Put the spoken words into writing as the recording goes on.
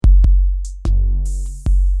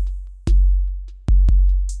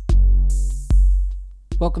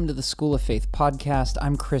Welcome to the School of Faith podcast.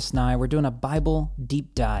 I'm Chris Nye. We're doing a Bible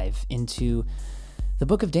deep dive into the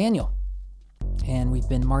book of Daniel. And we've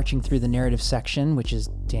been marching through the narrative section, which is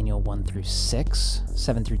Daniel 1 through 6.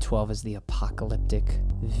 7 through 12 is the apocalyptic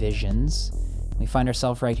visions. We find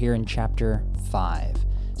ourselves right here in chapter 5.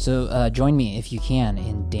 So join me, if you can,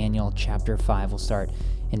 in Daniel chapter 5. We'll start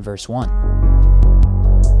in verse 1.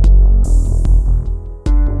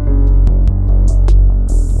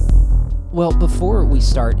 Well, before we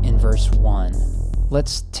start in verse 1,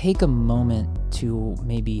 let's take a moment to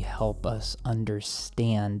maybe help us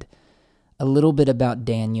understand a little bit about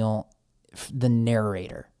Daniel, the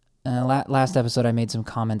narrator. Last episode, I made some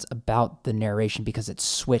comments about the narration because it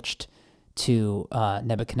switched to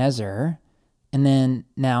Nebuchadnezzar, and then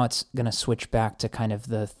now it's going to switch back to kind of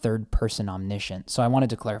the third-person omniscient. So I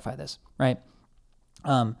wanted to clarify this, right?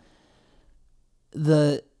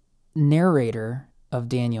 The narrator of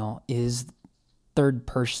Daniel is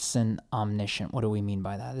third-person omniscient. What do we mean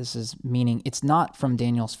by that? This is meaning it's not from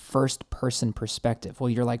Daniel's first-person perspective. Well,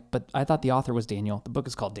 you're like, but I thought the author was Daniel. The book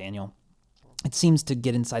is called Daniel. It seems to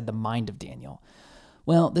get inside the mind of Daniel.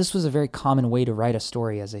 Well, this was a very common way to write a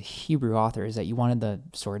story as a Hebrew author, is that you wanted the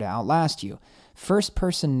story to outlast you.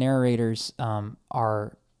 First-person narrators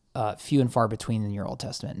are few and far between in your Old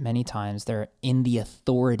Testament. Many times they're in the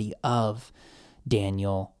authority of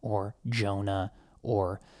Daniel or Jonah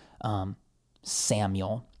or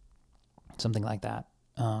Samuel, something like that.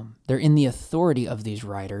 They're in the authority of these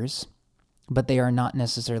writers, but they are not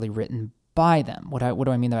necessarily written by them. What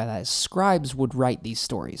do I mean by that? Scribes would write these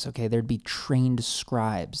stories, okay? There'd be trained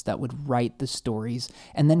scribes that would write the stories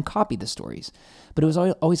and then copy the stories. But it was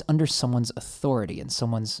always under someone's authority, and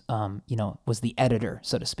someone's, was the editor,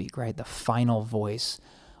 so to speak, right? The final voice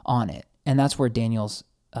on it. And that's where Daniel's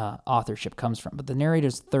authorship comes from. But the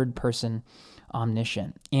narrator's third person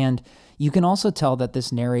omniscient. And you can also tell that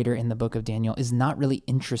this narrator in the book of Daniel is not really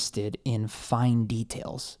interested in fine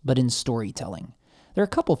details, but in storytelling. There are a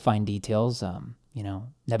couple fine details.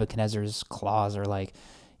 Nebuchadnezzar's claws are like,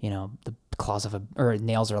 the claws of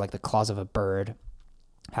nails are like the claws of a bird.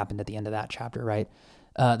 Happened at the end of that chapter, right?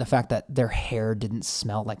 The fact that their hair didn't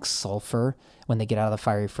smell like sulfur when they get out of the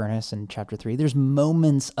fiery furnace in chapter 3. There's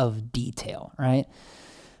moments of detail, right?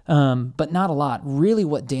 But not a lot. Really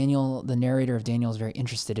what Daniel, the narrator of Daniel, is very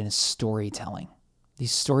interested in is storytelling.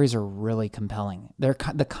 These stories are really compelling. They're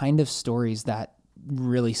the kind of stories that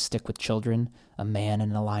really stick with children. A man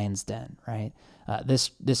in a lion's den, right?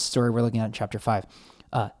 This story we're looking at in chapter 5.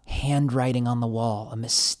 Handwriting on the wall, a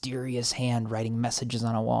mysterious hand writing messages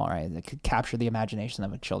on a wall, right? That could capture the imagination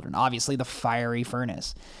of children. Obviously, the fiery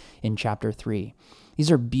furnace in chapter 3.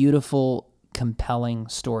 These are beautiful, compelling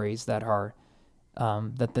stories that are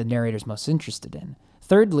that the narrator's most interested in.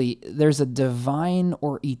 Thirdly, there's a divine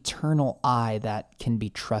or eternal eye that can be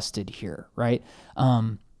trusted here, right?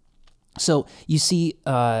 So you see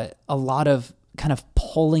a lot of kind of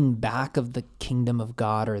pulling back of the kingdom of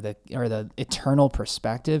God or the eternal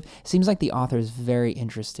perspective. It seems like the author is very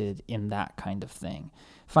interested in that kind of thing.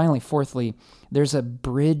 Finally, fourthly, there's a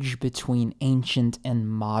bridge between ancient and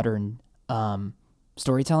modern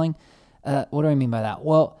storytelling. What do I mean by that?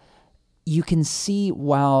 Well, you can see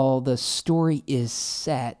while the story is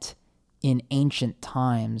set in ancient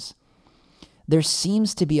times, there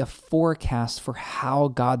seems to be a forecast for how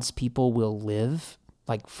God's people will live,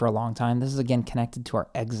 like for a long time. This is again connected to our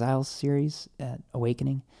Exiles series at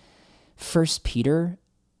Awakening. 1 Peter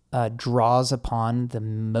draws upon the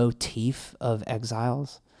motif of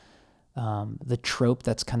exiles, the trope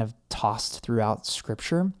that's kind of tossed throughout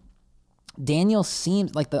Scripture. Daniel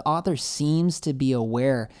seems, like the author seems to be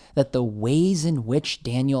aware that the ways in which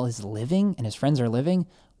Daniel is living and his friends are living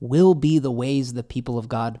will be the ways the people of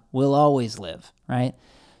God will always live, right?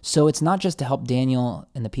 So it's not just to help Daniel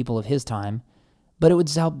and the people of his time, but it would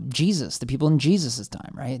help Jesus, the people in Jesus'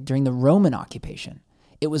 time, right? During the Roman occupation.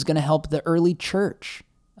 It was going to help the early church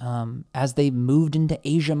as they moved into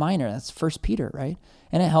Asia Minor. That's 1 Peter, right?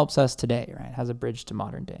 And it helps us today, right? It has a bridge to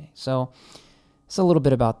modern day. So it's a little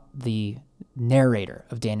bit about the narrator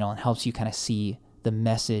of Daniel and helps you kind of see the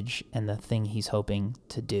message and the thing he's hoping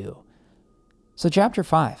to do. So chapter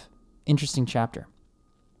 5, interesting chapter.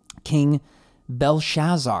 King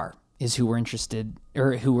Belshazzar is who we're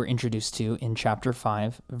introduced to in chapter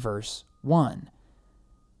 5, verse 1.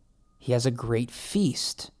 He has a great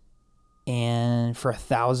feast and for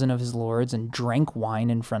 1,000 of his lords and drank wine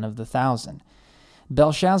in front of the 1,000.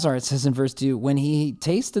 Belshazzar, it says in verse 2, when he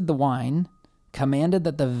tasted the wine, commanded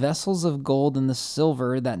that the vessels of gold and the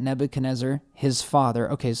silver that Nebuchadnezzar, his father,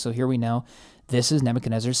 okay, so here we know, this is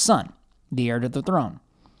Nebuchadnezzar's son, the heir to the throne,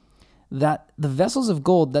 that the vessels of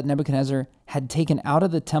gold that Nebuchadnezzar had taken out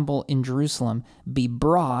of the temple in Jerusalem be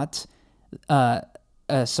brought, the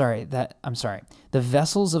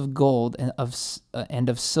vessels of gold and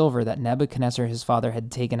of silver that Nebuchadnezzar his father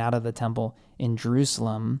had taken out of the temple in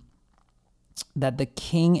Jerusalem, that the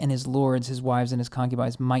king and his lords, his wives, and his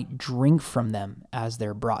concubines might drink from them as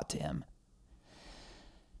they're brought to him.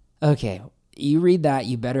 Okay, you read that,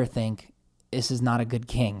 you better think, this is not a good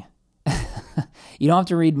king. You don't have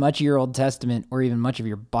to read much of your Old Testament, or even much of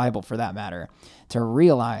your Bible for that matter, to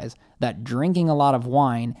realize that drinking a lot of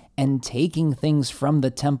wine and taking things from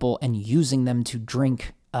the temple and using them to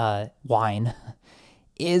drink wine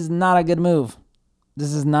is not a good move.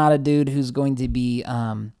 This is not a dude who's going to be,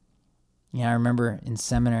 I remember in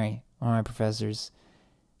seminary, one of my professors,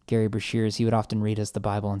 Gary Brashears, he would often read us the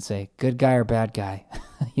Bible and say, good guy or bad guy,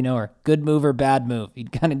 or good move or bad move.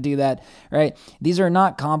 He'd kind of do that, right? These are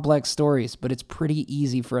not complex stories, but it's pretty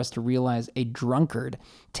easy for us to realize a drunkard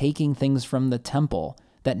taking things from the temple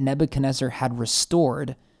that Nebuchadnezzar had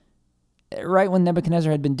restored. Right when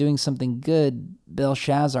Nebuchadnezzar had been doing something good,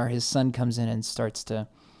 Belshazzar, his son, comes in and starts to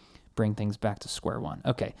bring things back to square one.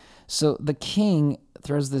 Okay, so the king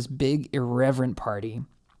throws this big irreverent party.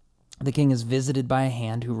 The king is visited by a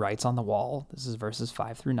hand who writes on the wall. This is verses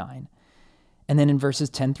 5 through 9. And then in verses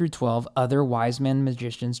 10 through 12, other wise men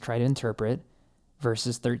magicians try to interpret.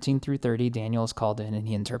 Verses 13 through 30, Daniel is called in and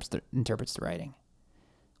he interprets the writing.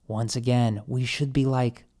 Once again, we should be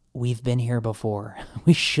like, we've been here before.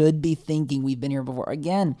 We should be thinking we've been here before.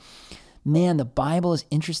 Again, man, the Bible is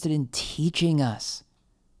interested in teaching us.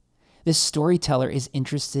 This storyteller is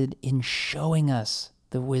interested in showing us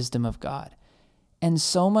the wisdom of God. And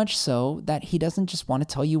so much so that he doesn't just want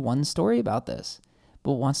to tell you one story about this,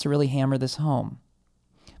 but wants to really hammer this home.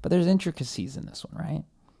 But there's intricacies in this one, right?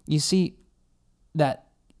 You see that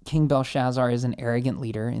King Belshazzar is an arrogant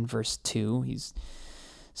leader in verse 2. He's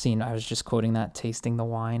seen, I was just quoting that, tasting the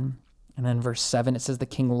wine. And then verse 7, it says the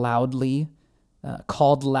king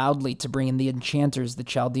called loudly to bring in the enchanters, the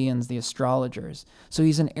Chaldeans, the astrologers. So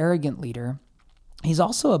he's an arrogant leader. He's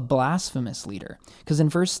also a blasphemous leader, because in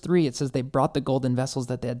verse 3, it says they brought the golden vessels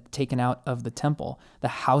that they had taken out of the temple, the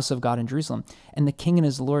house of God in Jerusalem, and the king and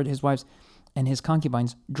his lord, his wives, and his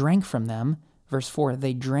concubines drank from them. Verse 4,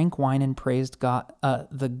 they drank wine and praised God,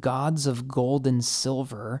 the gods of gold and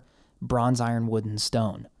silver, bronze, iron, wood, and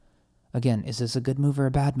stone. Again, is this a good move or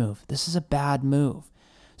a bad move? This is a bad move.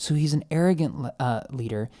 So he's an arrogant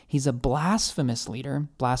leader. He's a blasphemous leader.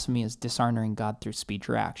 Blasphemy is dishonoring God through speech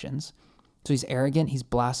or actions. So he's arrogant, he's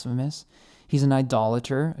blasphemous, he's an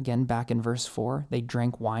idolater. Again, back in verse 4, they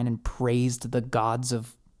drank wine and praised the gods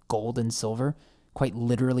of gold and silver, quite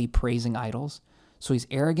literally praising idols. So he's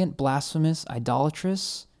arrogant, blasphemous,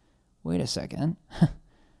 idolatrous. Wait a second.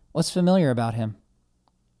 What's familiar about him?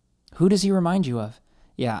 Who does he remind you of?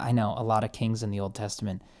 Yeah, I know, a lot of kings in the Old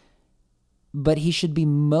Testament. But he should be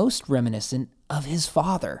most reminiscent of his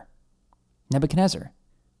father, Nebuchadnezzar.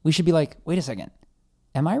 We should be like, wait a second.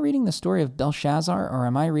 Am I reading the story of Belshazzar or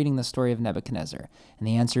am I reading the story of Nebuchadnezzar? And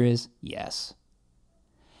the answer is yes.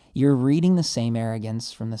 You're reading the same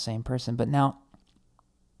arrogance from the same person. But now,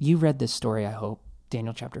 you read this story, I hope,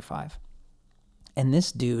 Daniel chapter 5. And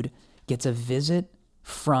this dude gets a visit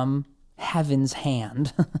from heaven's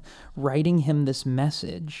hand, writing him this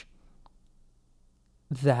message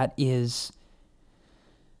that is,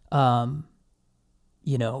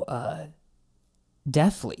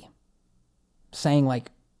 deathly. Saying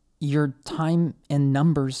like, your time and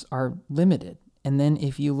numbers are limited. And then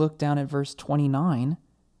if you look down at verse 29,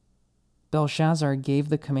 Belshazzar gave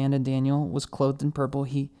the command and Daniel was clothed in purple.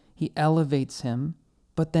 He elevates him.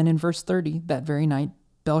 But then in verse 30, that very night,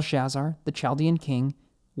 Belshazzar, the Chaldean king,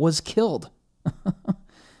 was killed.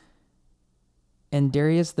 And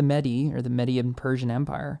Darius the Mede, or the Median Persian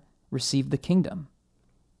Empire, received the kingdom.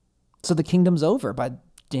 So the kingdom's over by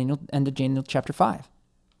end of Daniel chapter 5.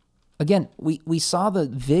 Again, we saw the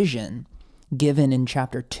vision given in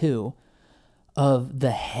chapter 2 of the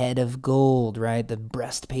head of gold, right? The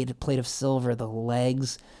breastplate of silver, the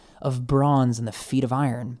legs of bronze, and the feet of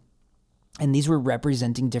iron. And these were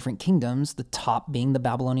representing different kingdoms, the top being the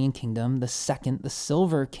Babylonian kingdom, the second, the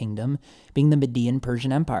silver kingdom, being the Median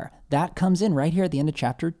Persian Empire. That comes in right here at the end of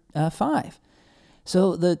chapter 5.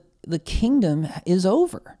 So the kingdom is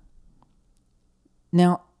over.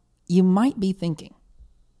 Now, you might be thinking,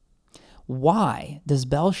 why does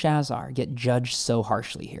Belshazzar get judged so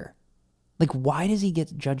harshly here? Like, why does he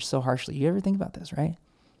get judged so harshly? You ever think about this, right?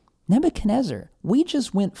 Nebuchadnezzar, we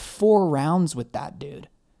just went 4 rounds with that dude.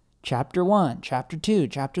 Chapter 1, chapter 2,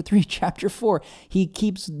 chapter 3, chapter 4. He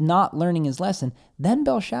keeps not learning his lesson. Then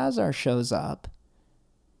Belshazzar shows up.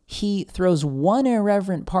 He throws one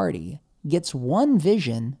irreverent party, gets one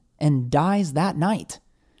vision, and dies that night.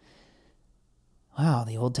 Wow,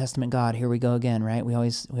 the Old Testament God, here we go again, right? We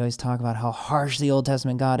always talk about how harsh the Old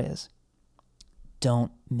Testament God is.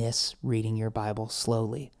 Don't miss reading your Bible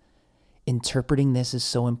slowly. Interpreting this is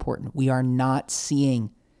so important. We are not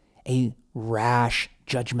seeing a rash,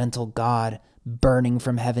 judgmental God burning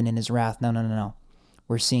from heaven in his wrath. No.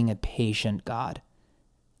 We're seeing a patient God.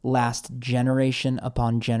 Last generation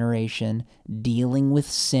upon generation, dealing with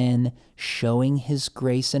sin, showing his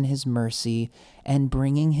grace and his mercy, and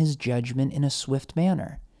bringing his judgment in a swift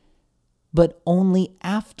manner. But only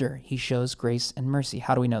after he shows grace and mercy.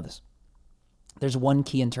 How do we know this? There's one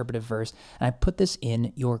key interpretive verse, and I put this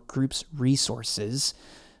in your group's resources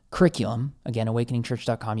curriculum. Again,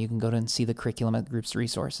 awakeningchurch.com. You can go to and see the curriculum at group's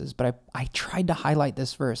resources. But I tried to highlight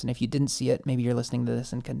this verse, and if you didn't see it, maybe you're listening to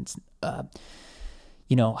this and can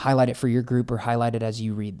highlight it for your group or highlight it as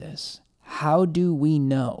you read this. How do we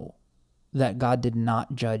know that God did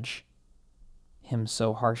not judge him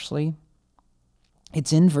so harshly?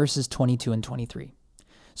 It's in verses 22 and 23.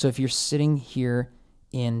 So if you're sitting here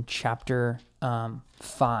in chapter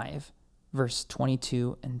 5, verse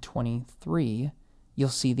 22 and 23, you'll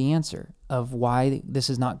see the answer of why this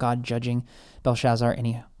is not God judging Belshazzar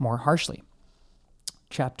any more harshly.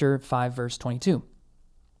 Chapter 5, verse 22.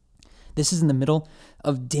 This is in the middle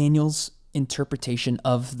of Daniel's interpretation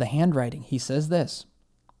of the handwriting. He says this.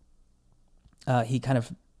 He kind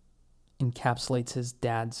of encapsulates his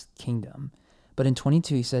dad's kingdom. But in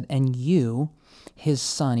 22, he said, "And you, his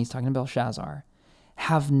son," he's talking to Belshazzar,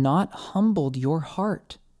 "have not humbled your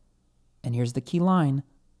heart." And here's the key line,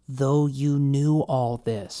 "though you knew all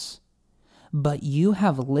this, but you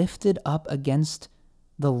have lifted up against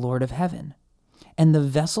the Lord of heaven, and the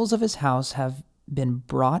vessels of his house have been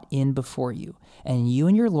brought in before you, and you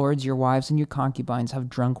and your lords, your wives, and your concubines have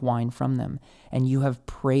drunk wine from them, and you have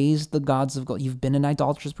praised the gods of gold." You've been an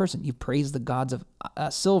idolatrous person. You've praised the gods of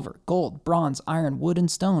silver, gold, bronze, iron, wood,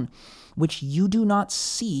 and stone, which you do not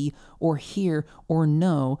see or hear or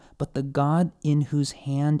know, but the God in whose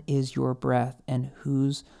hand is your breath and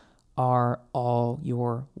whose are all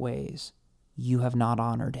your ways. You have not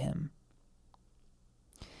honored him.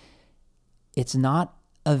 It's not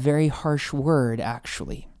a very harsh word,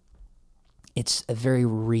 actually. It's a very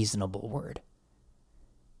reasonable word.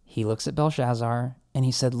 He looks at Belshazzar and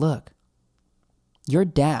he said, "Look, your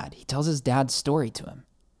dad," he tells his dad's story to him.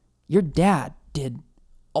 "Your dad did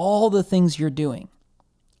all the things you're doing,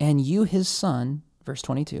 and you, his son," verse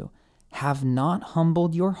 22, "have not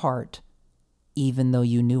humbled your heart, even though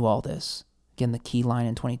you knew all this." Again, the key line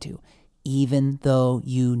in 22, even though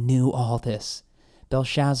you knew all this.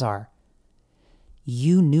 Belshazzar,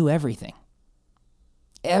 you knew everything.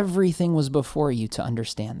 Everything was before you to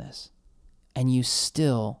understand this, and you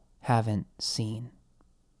still haven't seen.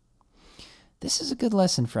 This is a good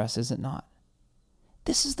lesson for us, is it not?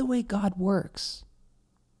 This is the way God works.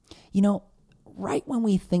 Right when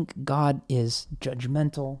we think God is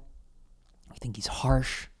judgmental, we think he's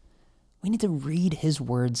harsh, we need to read his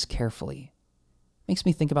words carefully. Makes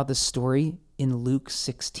me think about this story in Luke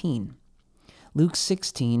 16. Luke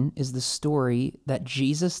 16 is the story that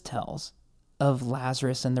Jesus tells of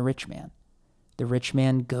Lazarus and the rich man. The rich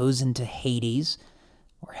man goes into Hades,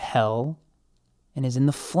 or hell, and is in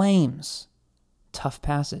the flames. Tough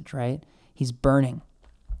passage, right? He's burning.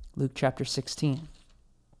 Luke chapter 16.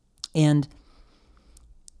 And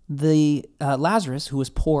the Lazarus, who was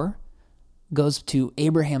poor, goes to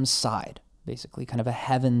Abraham's side, basically kind of a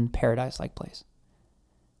heaven paradise-like place.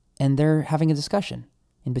 And they're having a discussion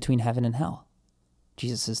in between heaven and hell.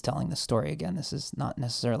 Jesus is telling the story again. This is not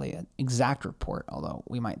necessarily an exact report, although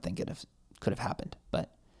we might think it could have happened.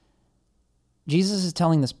 But Jesus is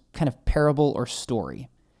telling this kind of parable or story. And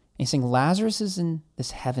he's saying Lazarus is in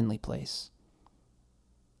this heavenly place,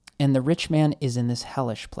 and the rich man is in this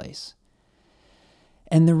hellish place.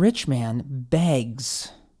 And the rich man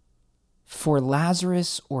begs for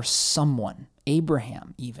Lazarus or someone,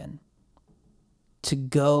 Abraham even, to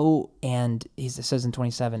go, and it says in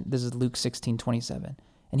 27, this is Luke 16:27,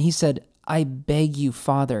 and he said, "I beg you,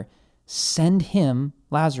 Father, send him,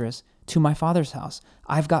 Lazarus, to my father's house.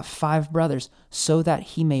 I've got 5 brothers, so that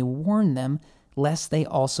he may warn them, lest they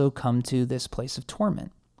also come to this place of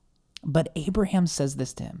torment." But Abraham says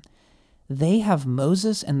this to him, "They have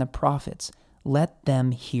Moses and the prophets, let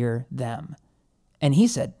them hear them." And he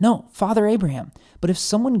said, "No, Father Abraham, but if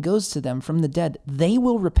someone goes to them from the dead, they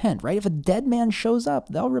will repent," right? If a dead man shows up,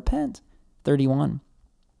 they'll repent. 31,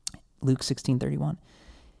 Luke 16:31.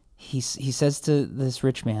 He says to this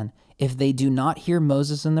rich man, "If they do not hear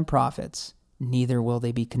Moses and the prophets, neither will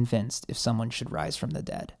they be convinced if someone should rise from the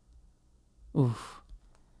dead." Oof.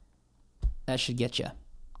 That should get you,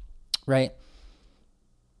 right?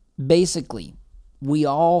 Basically, we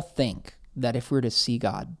all think that if we're to see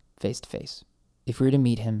God face to face, if we were to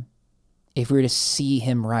meet him, if we were to see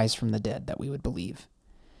him rise from the dead, that we would believe.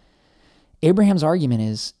 Abraham's argument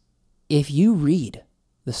is, if you read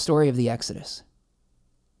the story of the Exodus,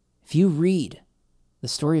 if you read the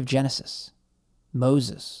story of Genesis,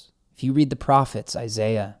 Moses, if you read the prophets,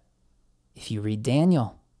 Isaiah, if you read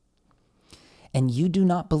Daniel, and you do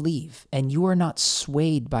not believe, and you are not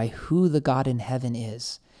swayed by who the God in heaven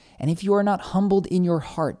is, and if you are not humbled in your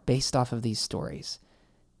heart based off of these stories,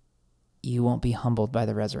 you won't be humbled by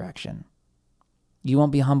the resurrection. You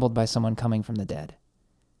won't be humbled by someone coming from the dead.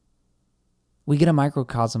 We get a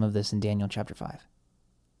microcosm of this in Daniel chapter 5.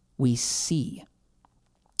 We see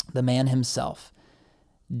the man himself,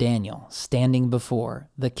 Daniel, standing before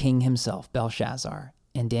the king himself, Belshazzar.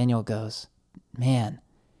 And Daniel goes, man,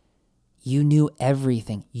 you knew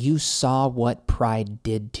everything. You saw what pride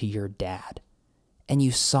did to your dad. And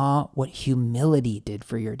you saw what humility did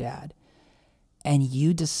for your dad. And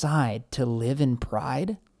you decide to live in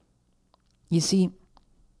pride? You see,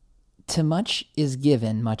 to much is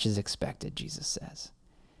given, much is expected, Jesus says.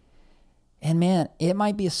 And man, it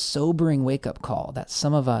might be a sobering wake-up call that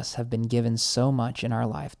some of us have been given so much in our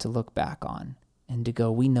life to look back on and to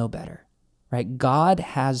go, we know better, right? God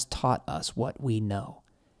has taught us what we know.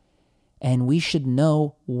 And we should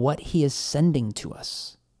know what he is sending to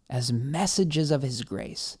us as messages of his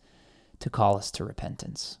grace to call us to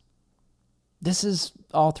repentance. This is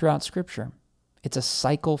all throughout Scripture. It's a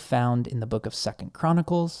cycle found in the book of 2nd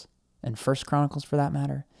Chronicles and 1st Chronicles for that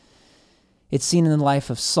matter. It's seen in the life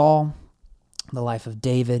of Saul, the life of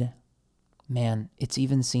David. Man, it's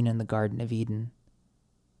even seen in the Garden of Eden.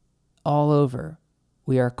 All over,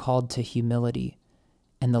 we are called to humility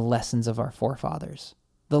and the lessons of our forefathers,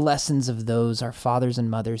 the lessons of those, our fathers and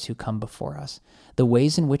mothers who come before us, the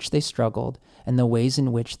ways in which they struggled and the ways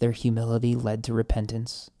in which their humility led to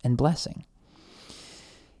repentance and blessing.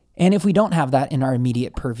 And if we don't have that in our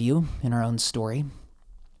immediate purview, in our own story,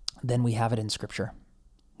 then we have it in Scripture.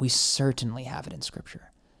 We certainly have it in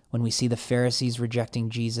Scripture. When we see the Pharisees rejecting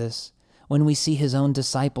Jesus, when we see his own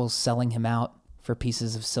disciples selling him out for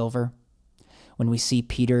pieces of silver, when we see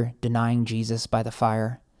Peter denying Jesus by the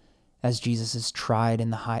fire as Jesus is tried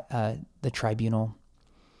in the tribunal,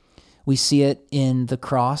 we see it in the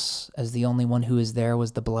cross as the only one who is there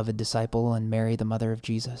was the beloved disciple and Mary, the mother of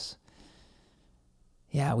Jesus.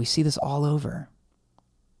 Yeah, we see this all over.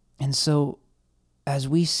 And so as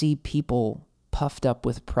we see people puffed up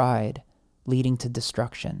with pride leading to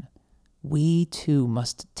destruction, we too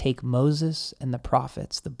must take Moses and the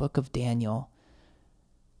prophets, the book of Daniel,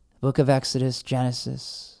 the book of Exodus,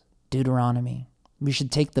 Genesis, Deuteronomy. We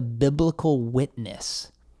should take the biblical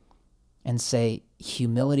witness and say,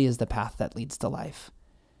 humility is the path that leads to life.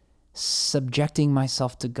 Subjecting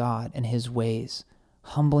myself to God and his ways,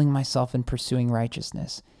 humbling myself and pursuing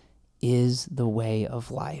righteousness is the way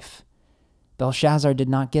of life. Belshazzar did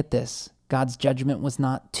not get this. God's judgment was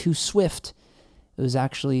not too swift. It was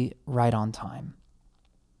actually right on time.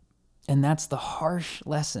 And that's the harsh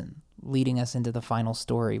lesson leading us into the final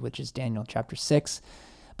story, which is Daniel chapter 6.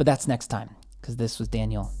 But that's next time, because this was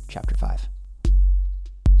Daniel chapter 5.